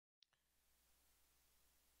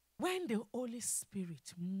When the Holy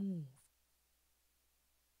Spirit moved,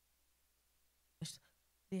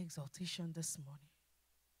 the exaltation this morning,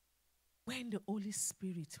 when the Holy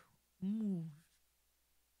Spirit moved,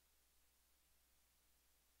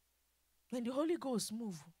 when the Holy Ghost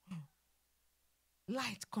moves,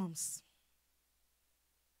 light comes.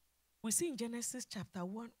 We see in Genesis chapter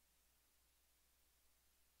 1,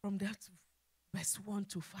 from that verse 1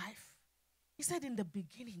 to 5, he said, in the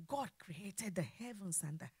beginning, God created the heavens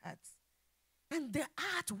and the earth. And the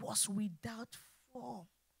earth was without form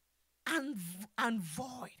and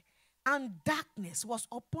void. And darkness was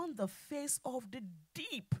upon the face of the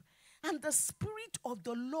deep. And the Spirit of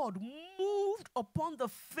the Lord moved upon the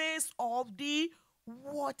face of the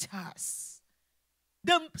waters.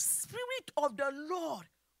 The Spirit of the Lord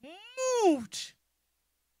moved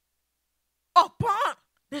upon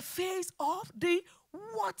the face of the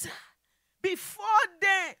water. Before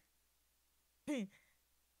then,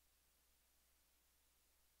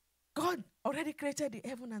 God already created the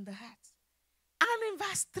heaven and the earth. And in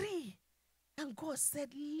verse 3, and God said,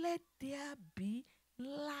 let there be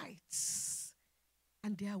lights.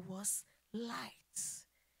 And there was light.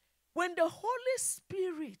 When the Holy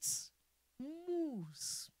Spirit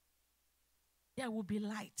moves, there will be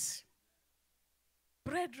light.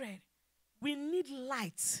 Brethren, we need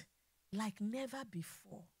light like never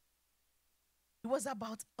before. It was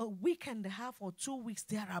about a week and a half or 2 weeks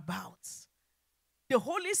thereabouts. The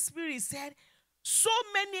Holy Spirit said, so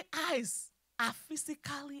many eyes are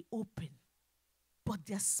physically open, but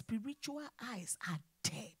their spiritual eyes are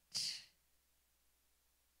dead.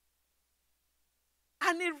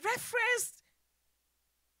 And he referenced,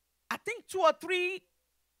 I think 2 or 3,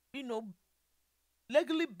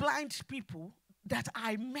 legally blind people that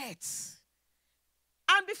I met.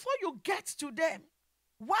 And before you get to them,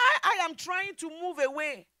 why I am trying to move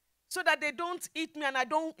away so that they don't eat me and I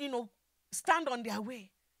don't, stand on their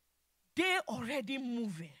way, they already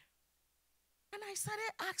moving. And I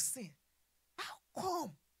started asking, how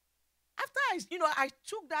come? After I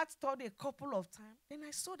took that study a couple of times, then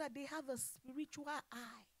I saw that they have a spiritual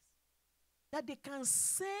eyes, that they can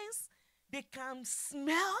sense, they can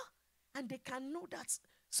smell, and they can know that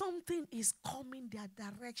something is coming their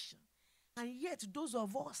direction. And yet those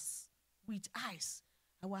of us with eyes,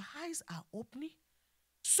 our eyes are opening.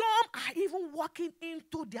 Some are even walking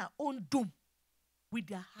into their own doom with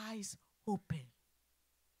their eyes open.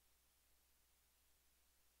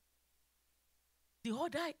 The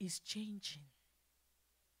order is changing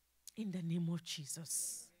in the name of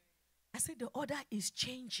Jesus. I said the order is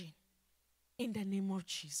changing in the name of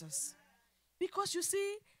Jesus. Because you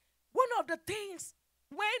see, one of the things,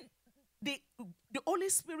 when the Holy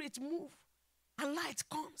Spirit moves and light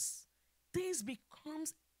comes, things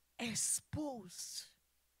becomes exposed.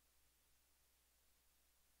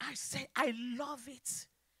 I said, I love it.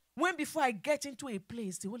 When before I get into a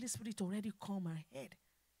place, the Holy Spirit already come ahead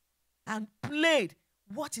and played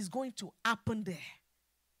what is going to happen there.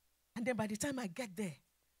 And then by the time I get there,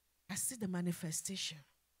 I see the manifestation.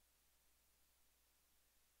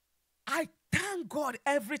 I thank God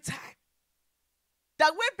every time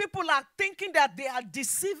that when people are thinking that they are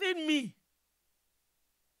deceiving me,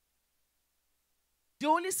 the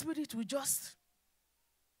Holy Spirit will just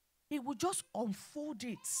unfold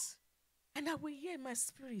it. And I will hear in my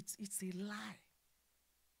spirit, it's a lie.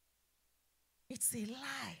 It's a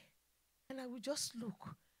lie. And I will just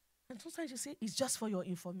look. And sometimes you say, it's just for your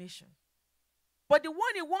information. But the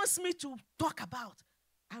one he wants me to talk about,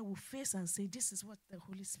 I will face and say, this is what the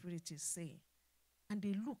Holy Spirit is saying. And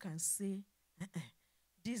they look and say,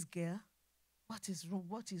 this girl, what is wrong?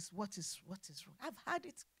 What is wrong? I've had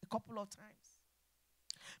it a couple of times.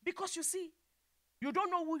 Because you see, you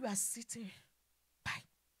don't know who you are sitting by.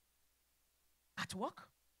 At work,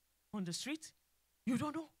 on the street, you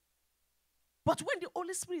don't know. But when the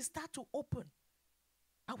Holy Spirit starts to open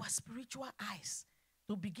our spiritual eyes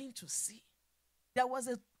to begin to see. There was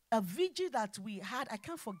a vigil that we had. I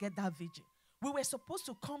can't forget that vigil. We were supposed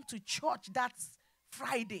to come to church that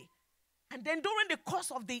Friday. And then during the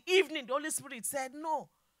course of the evening, the Holy Spirit said, no,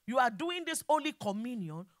 you are doing this Holy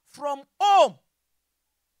Communion from home.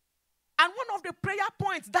 And one of the prayer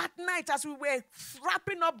points that night as we were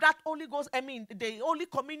wrapping up that the Holy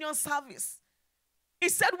Communion service, he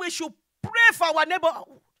said we should pray for our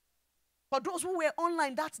neighborhood. For those who were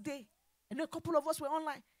online that day, and a couple of us were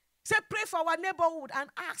online, he said pray for our neighborhood and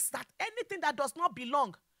ask that anything that does not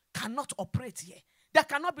belong cannot operate here. There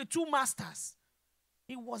cannot be two masters.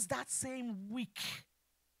 It was that same week,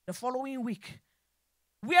 the following week,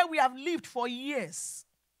 where we have lived for years,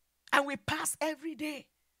 and we pass every day.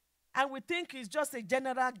 And we think it's just a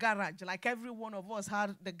general garage, like every one of us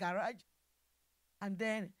had the garage. And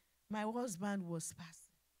then my husband was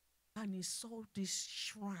passing, and he saw this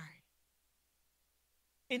shrine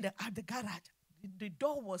at the garage. The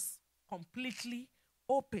door was completely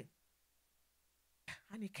open.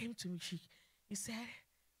 And he came to me. He said,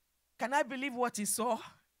 "Can I believe what he saw?"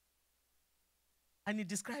 And he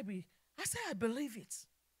described it. I said, "I believe it."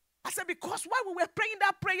 I said, because while we were praying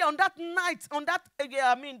that prayer on that night,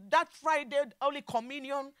 that Friday, Holy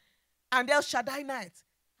Communion and El Shaddai night,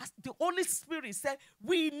 as the Holy Spirit said,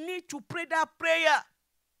 we need to pray that prayer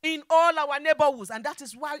in all our neighborhoods. And that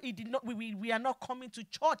is why we are not coming to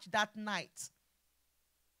church that night.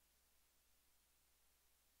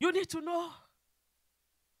 You need to know.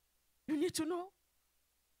 You need to know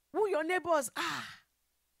who your neighbors are.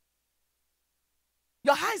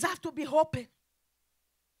 Your eyes have to be open.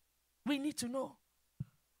 We need to know.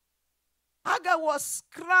 Hagar was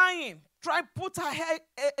crying, trying to put her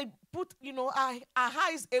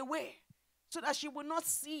eyes away so that she would not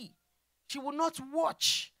see, she would not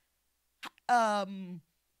watch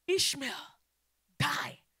Ishmael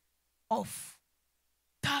die of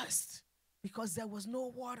thirst because there was no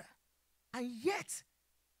water. And yet,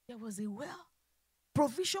 there was a well.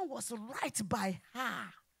 Provision was right by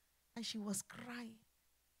her. And she was crying.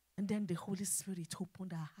 And then the Holy Spirit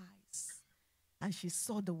opened her eyes. And she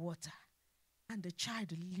saw the water. And the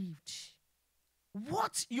child lived.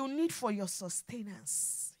 What you need for your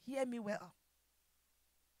sustenance, hear me well.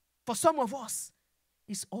 For some of us,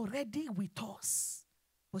 it's already with us.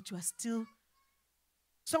 But you are still,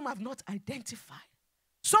 some have not identified.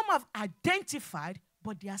 Some have identified,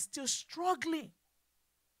 but they are still struggling.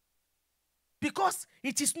 Because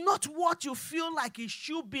it is not what you feel like it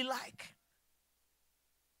should be like.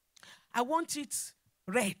 I want it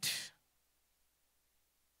red,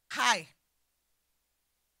 high,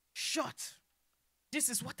 short. This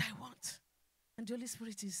is what I want. And the Holy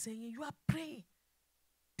Spirit is saying, you are praying.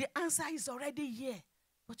 The answer is already here,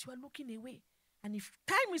 but you are looking away. And if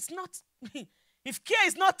time is not, if care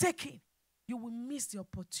is not taken, you will miss the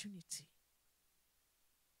opportunity.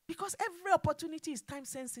 Because every opportunity is time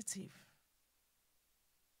sensitive.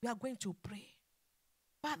 We are going to pray.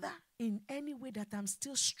 Father, in any way that I'm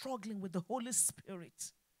still struggling with the Holy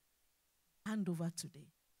Spirit, hand over today.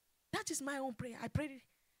 That is my own prayer. I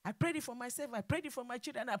prayed it for myself. I prayed it for my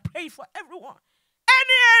children. I pray it for everyone.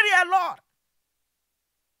 Any area, Lord,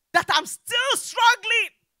 that I'm still struggling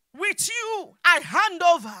with you, I hand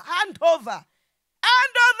over, hand over,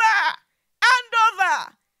 hand over, hand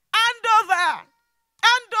over, hand over,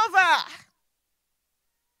 hand over.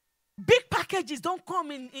 Big packages don't come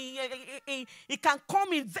in, it can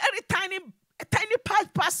come in very tiny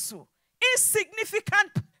parcel,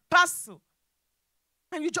 insignificant parcel.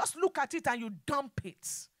 And you just look at it and you dump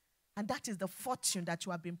it. And that is the fortune that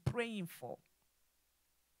you have been praying for.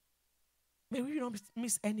 May you not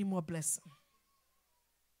miss any more blessing.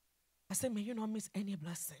 I said, may you not miss any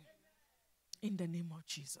blessing. In the name of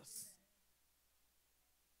Jesus.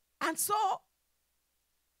 And so,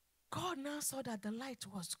 God now saw that the light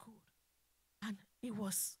was good. And it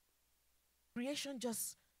was, creation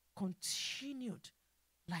just continued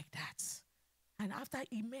like that. And after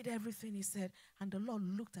he made everything, he said, and the Lord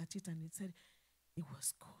looked at it and he said, it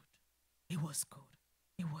was good. It was good.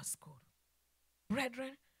 It was good.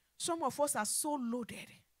 Brethren, some of us are so loaded,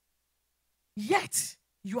 yet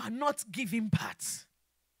you are not giving birth.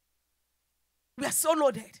 We are so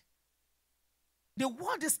loaded. The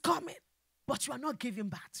word is coming, but you are not giving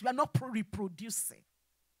birth. You are not reproducing.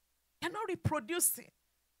 You are not reproducing.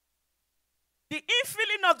 The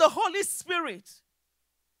infilling of the Holy Spirit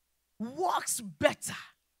works better,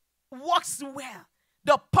 works well.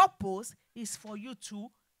 The purpose is for you to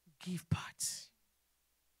give birth.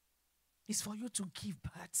 It's for you to give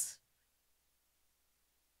birth.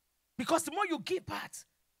 Because the more you give birth,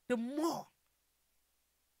 the more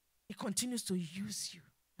it continues to use you.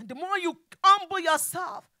 And the more you humble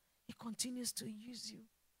yourself, it continues to use you.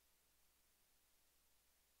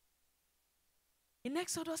 In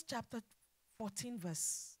Exodus chapter 14,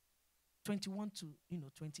 verse 21 to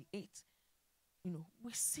 28,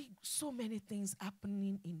 we see so many things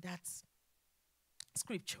happening in that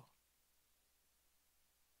scripture.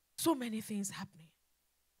 So many things happening.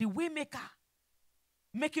 The way maker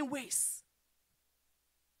making ways.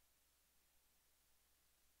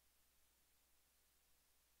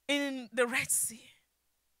 In the Red Sea.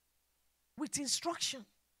 With instruction.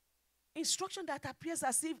 Instruction that appears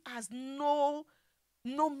as if has no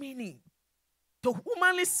meaning. To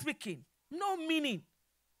humanly speaking, no meaning.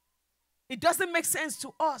 It doesn't make sense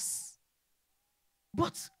to us.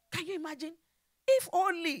 But can you imagine? If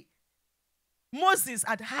only Moses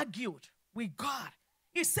had argued with God.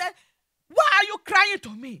 He said, why are you crying to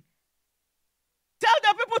me? Tell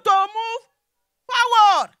the people to move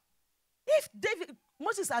forward. If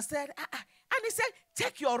Moses had said, and he said,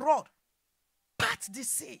 take your rod, part the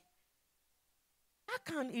sea. How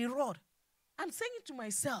can a rod? I'm saying to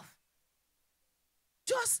myself,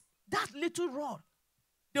 just that little rod,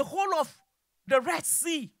 the whole of the Red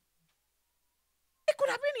Sea. It could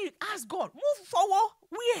have been he asked God, move forward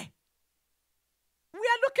where? We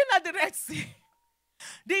are looking at the Red Sea.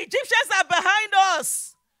 The Egyptians are behind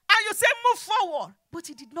us. And you say move forward. But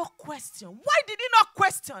he did not question. Why did he not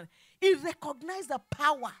question? He recognized the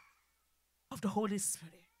power of the Holy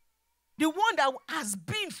Spirit. The one that has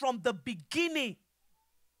been from the beginning.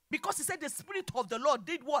 Because he said the Spirit of the Lord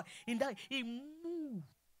did what? In that he moved.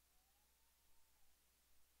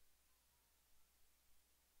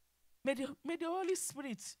 May the Holy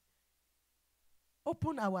Spirit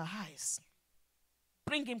open our eyes.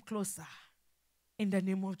 Bring him closer. In the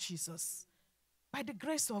name of Jesus. By the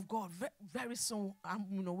grace of God, very soon,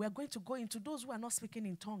 we are going to go into those who are not speaking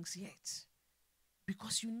in tongues yet.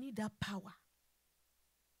 Because you need that power.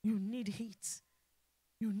 You need it.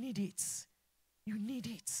 You need it. You need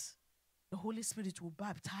it. The Holy Spirit will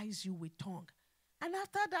baptize you with tongue. And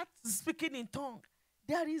after that, speaking in tongue,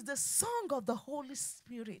 there is the song of the Holy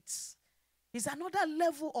Spirit. It's another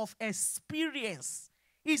level of experience.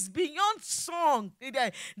 It's beyond song.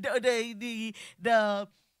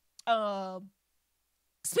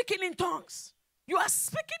 Speaking in tongues. You are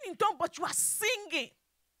speaking in tongues, but you are singing.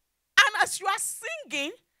 And as you are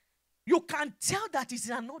singing, you can tell that it's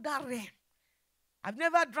another realm. I've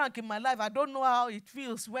never drank in my life. I don't know how it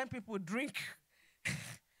feels when people drink.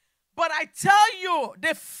 But I tell you,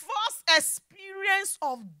 the first experience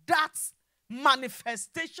of that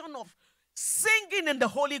manifestation of singing in the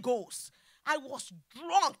Holy Ghost, I was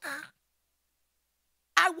drunk.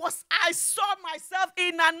 I saw myself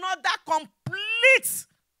in another complete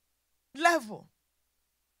level.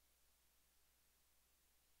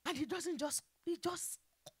 And he just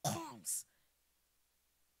comes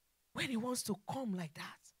when he wants to come like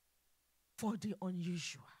that for the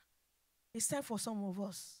unusual. It's time for some of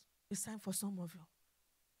us, it's time for some of you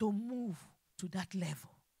to move to that level.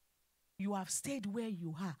 You have stayed where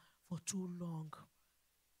you are for too long.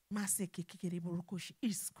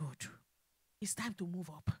 It's good. It's time to move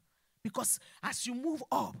up. Because as you move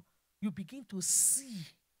up, you begin to see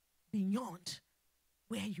beyond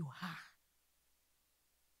where you are.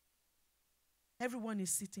 Everyone is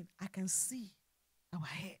sitting. I can see our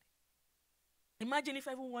head. Imagine if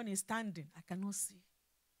everyone is standing. I cannot see.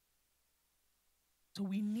 So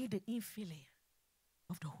we need the infilling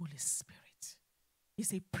of the Holy Spirit.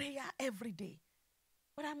 It's a prayer every day.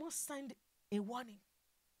 But I must send a warning.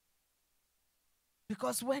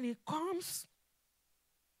 Because when it comes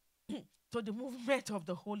to the movement of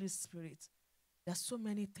the Holy Spirit, there's so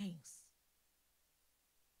many things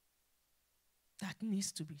that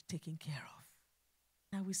needs to be taken care of.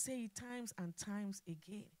 Now we say it times and times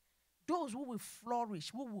again. Those who will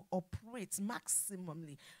flourish, who will operate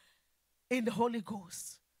maximally in the Holy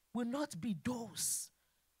Ghost will not be those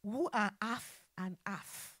who are half and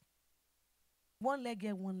half. One leg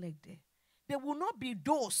here, one leg there. They will not be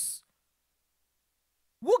those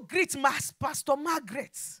who greet Pastor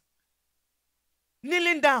Magret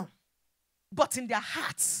kneeling down, but in their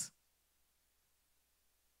hearts.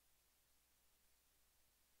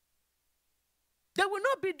 There will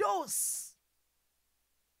not be those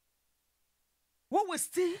who will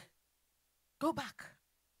still go back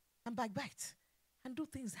and backbite and do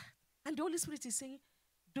things. And the Holy Spirit is saying,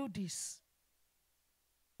 do this.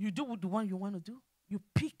 You do the one you want to do. You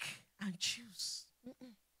pick and choose.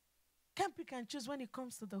 Can't pick and choose when it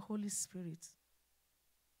comes to the Holy Spirit.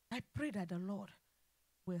 I pray that the Lord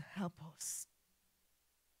will help us.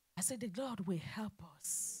 I said the Lord will help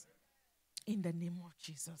us in the name of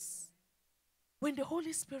Jesus. When the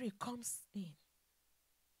Holy Spirit comes in,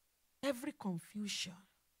 every confusion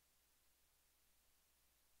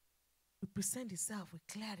will present itself with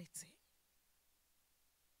clarity.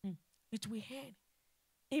 It will end.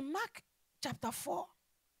 In Mark chapter 4,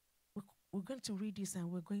 we're going to read this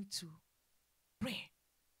and we're going to pray.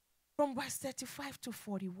 From verse 35 to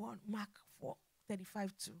 41, Mark 4,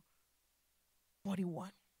 35 to 41.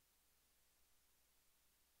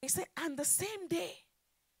 He said, and the same day,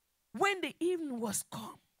 when the evening was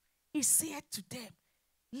come, he said to them,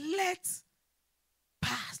 let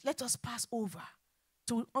us pass over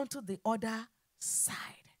unto the other side.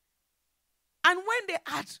 And when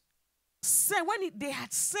they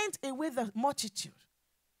had sent away the multitude,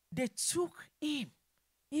 they took him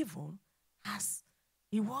even as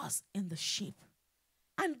He was in the ship.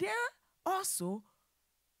 And there also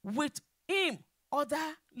with him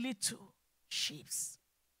other little ships.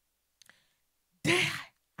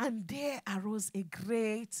 There arose a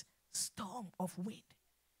great storm of wind,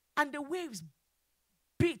 and the waves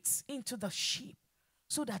beat into the ship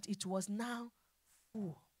so that it was now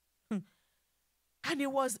full. And he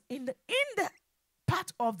was in the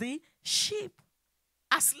part of the ship,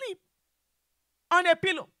 asleep on a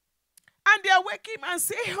pillow. And they awake him and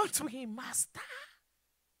say unto him, Master,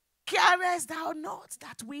 carest thou not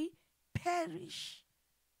that we perish?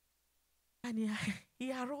 And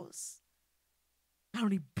he arose and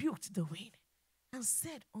rebuked the wind and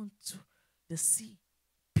said unto the sea,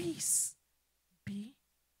 Peace, be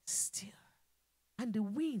still. And the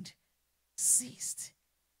wind ceased,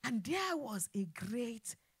 and there was a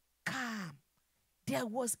great calm. There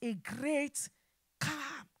was a great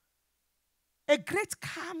calm. A great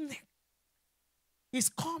calmness is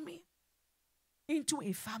coming into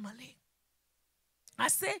a family. I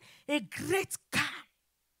say a great calm.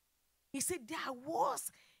 He said there was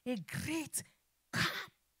a great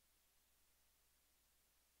calm.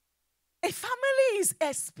 A family is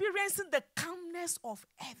experiencing the calmness of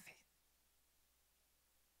heaven.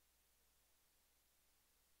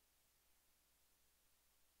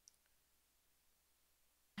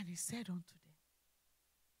 And he said unto them,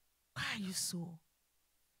 why are you so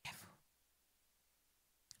fearful?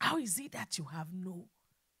 How is it that you have no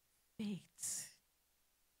faith?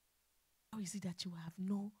 How is it that you have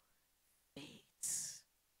no faith?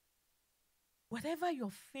 Whatever your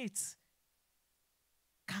faith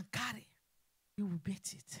can carry, you will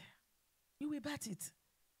bet it. You will bet it.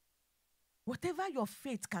 Whatever your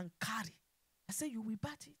faith can carry, I say you will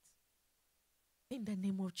bet it. In the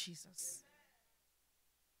name of Jesus.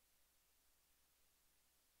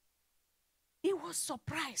 He was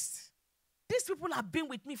surprised. These people have been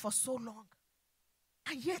with me for so long,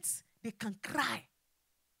 and yet they can cry,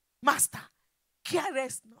 Master,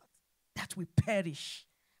 carest not that we perish.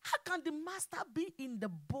 How can the master be in the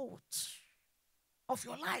boat of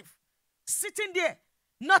your life, sitting there,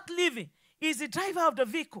 not living? He's the driver of the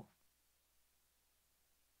vehicle.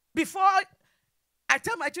 Before I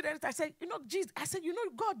tell my children, I said, Jesus, I said,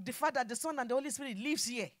 God, the Father, the Son, and the Holy Spirit lives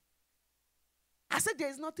here. I said, there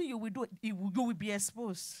is nothing you will do. You will be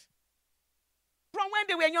exposed. From when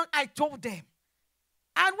they were young, I told them.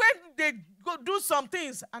 And when they go do some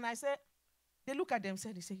things, and I said, they look at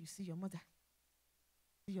themselves, they say, you see your mother?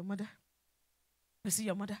 See your mother? You see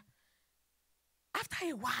your mother? After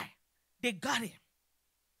a while, they got him.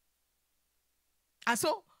 And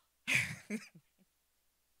so,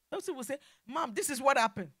 those people say, Mom, this is what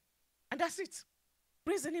happened. And that's it.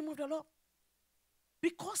 Praise the name of the Lord.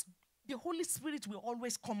 Because the Holy Spirit will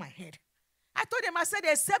always come ahead. I told them, I said,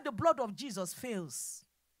 except the blood of Jesus fails.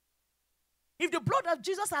 If the blood of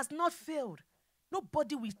Jesus has not failed,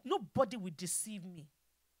 nobody will deceive me.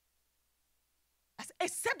 I said,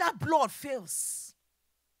 except that blood fails.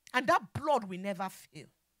 And that blood will never fail.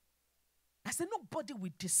 I said, nobody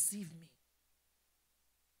will deceive me.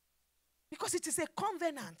 Because it is a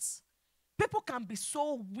covenant. People can be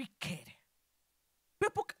so wicked.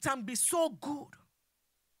 People can be so good.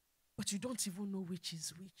 But you don't even know which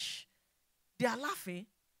is which. They are laughing,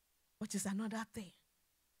 but it's another thing.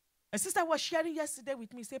 A sister was sharing yesterday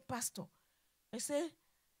with me, say, Pastor, I say,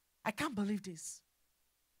 I can't believe this.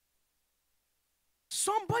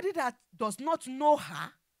 Somebody that does not know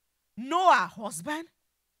her husband,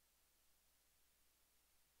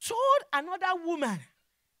 told another woman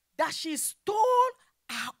that she stole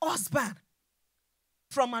her husband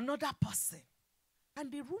from another person.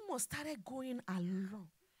 And the rumor started going along.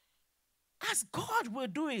 As God will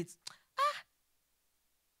do it.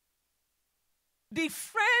 The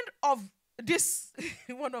friend of this,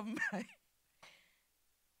 one of mine,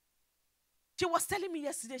 she was telling me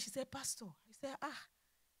yesterday, she said, Pastor, I said,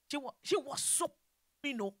 she was so,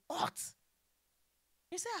 hot.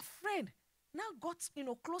 He said, her friend now got,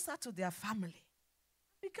 closer to their family.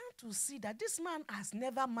 Began to see that this man has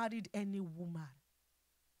never married any woman.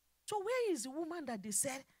 So where is the woman that they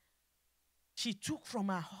said she took from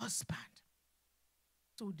her husband?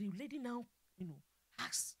 So the lady now,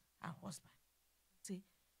 asks her husband, say,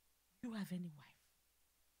 you have any wife?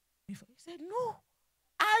 Before he said, no.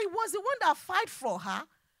 I was the one that fight for her.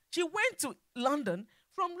 She went to London.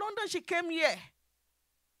 From London, she came here.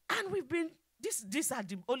 And we've been, these are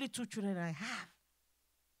the only 2 children I have.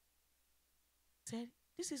 Said,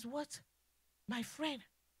 this is what my friend,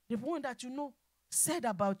 the one that said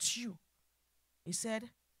about you. He said,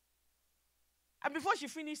 and before she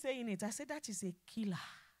finished saying it, I said, that is a killer.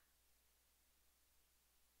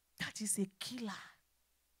 That is a killer.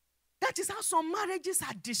 That is how some marriages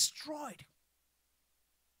are destroyed.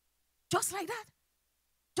 Just like that.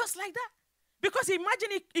 Just like that. Because imagine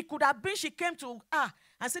it could have been she came to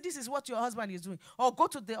and said, this is what your husband is doing. Or go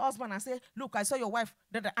to the husband and say, look, I saw your wife.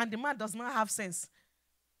 And the man does not have sense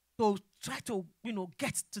to try to,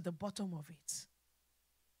 get to the bottom of it.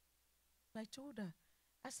 I told her,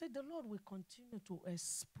 I said, the Lord will continue to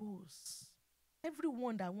expose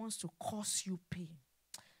everyone that wants to cause you pain.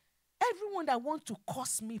 Everyone that wants to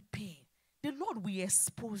cause me pain, the Lord will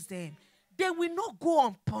expose them. They will not go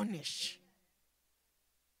unpunished.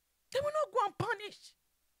 They will not go unpunished.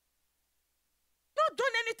 Not done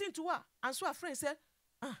anything to her. And so her friend said,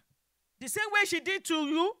 the same way she did to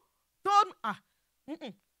you, told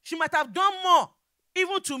me, she might have done more,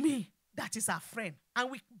 even to me. That is her friend. And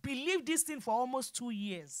we believe this thing for almost 2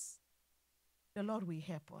 years. The Lord will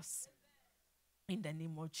help us. In the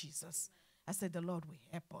name of Jesus. I said, the Lord will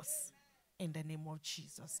help us. In the name of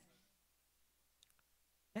Jesus.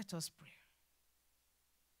 Let us pray.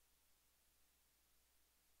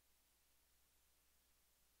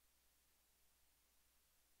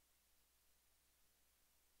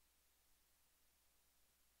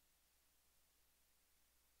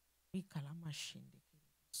 We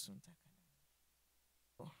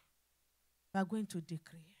are going to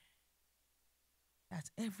decree that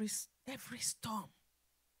every storm,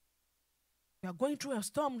 we are going through a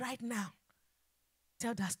storm right now.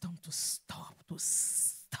 Tell that storm to stop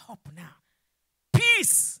now.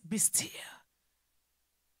 Peace, be still.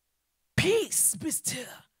 Peace, be still.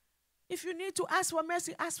 If you need to ask for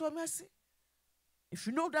mercy, ask for mercy. If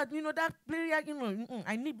you know that prayer,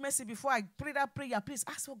 I need mercy before I pray that prayer, please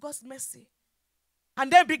ask for God's mercy. And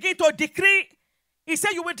then begin to decree. He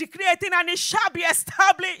said you will decree a thing and it shall be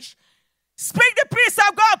established. Speak the peace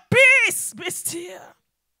of God. Peace, be still.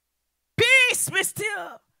 Peace, be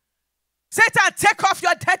still. Satan, take off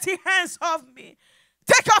your dirty hands off me.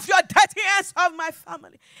 Take off your dirty hands of my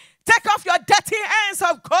family. Take off your dirty hands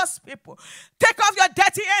of God's people. Take off your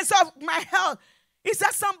dirty hands of my health. Is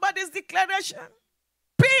that somebody's declaration?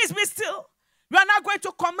 Peace be still. You are not going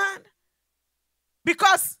to command.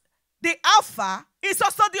 Because the Alpha is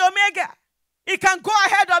also the Omega. It can go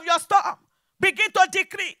ahead of your storm. Begin to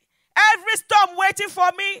decree. Every storm waiting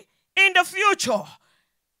for me in the future.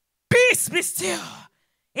 Peace be still.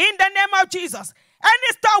 In the name of Jesus.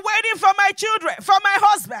 Any storm waiting for my children, for my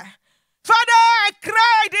husband. Father, I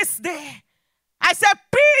cry this day. I said,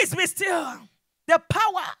 peace be still. The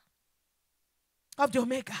power of the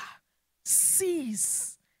Omega.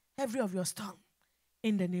 Seize every of your storm.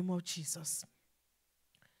 In the name of Jesus.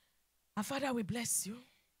 Our Father, we bless you.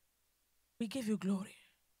 We give you glory.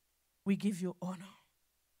 We give you honor.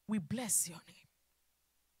 We bless your name.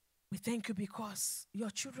 We thank you because your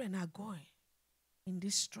children are going in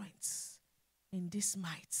this strength, in this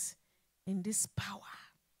might, in this power.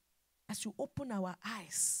 As you open our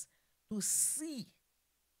eyes to see,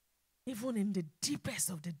 even in the deepest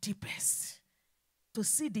of the deepest, to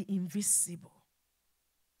see the invisible.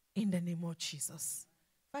 In the name of Jesus.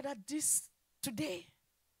 Father, today,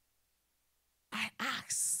 I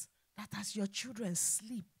ask that as your children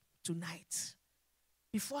sleep tonight,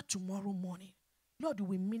 before tomorrow morning, Lord, you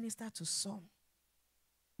will minister to some.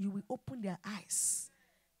 You will open their eyes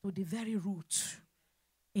to the very root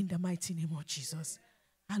in the mighty name of Jesus.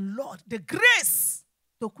 And Lord, the grace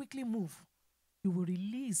to quickly move, you will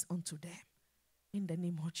release unto them in the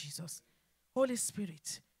name of Jesus. Holy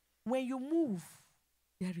Spirit, when you move,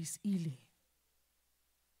 there is healing.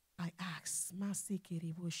 I ask,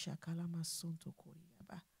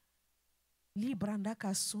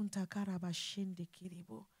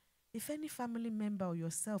 if any family member or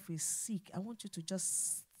yourself is sick, I want you to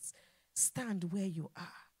just stand where you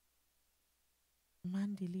are.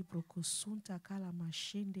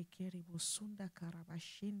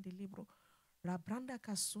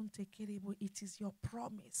 It is your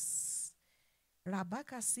promise.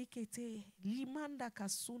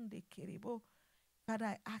 Father,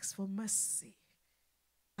 I ask for mercy.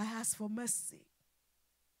 I ask for mercy.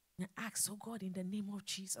 And I ask, oh God, in the name of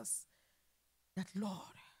Jesus, that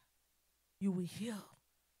Lord, you will heal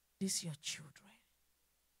these your children.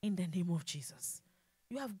 In the name of Jesus.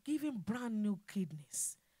 You have given brand new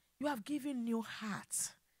kidneys. You have given new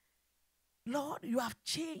hearts. Lord, you have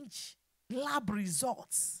changed lab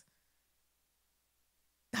results.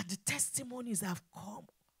 That the testimonies have come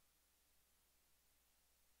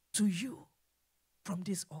to you from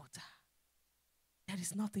this altar. There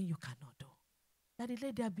is nothing you cannot do. That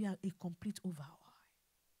let there be a complete overhaul.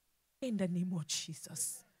 In the name of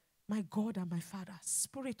Jesus. My God and my Father,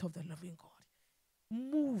 Spirit of the living God,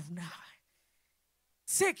 move now.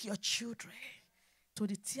 Take your children. to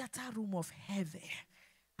the theater room of heaven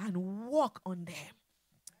and walk on them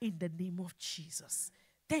in the name of Jesus.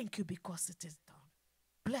 Thank you because it is done.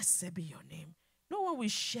 Blessed be your name. No one will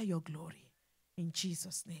share your glory in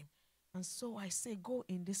Jesus' name. And so I say, go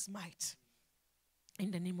in this might.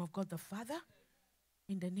 In the name of God the Father,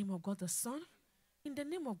 in the name of God the Son, in the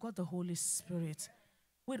name of God the Holy Spirit,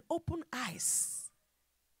 with open eyes,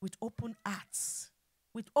 with open hearts,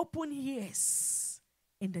 with open ears,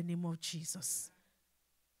 in the name of Jesus.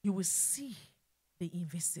 You will see the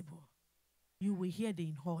invisible. You will hear the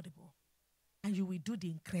inaudible. And you will do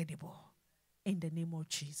the incredible in the name of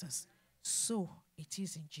Jesus. So it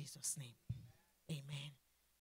is in Jesus' name. Amen.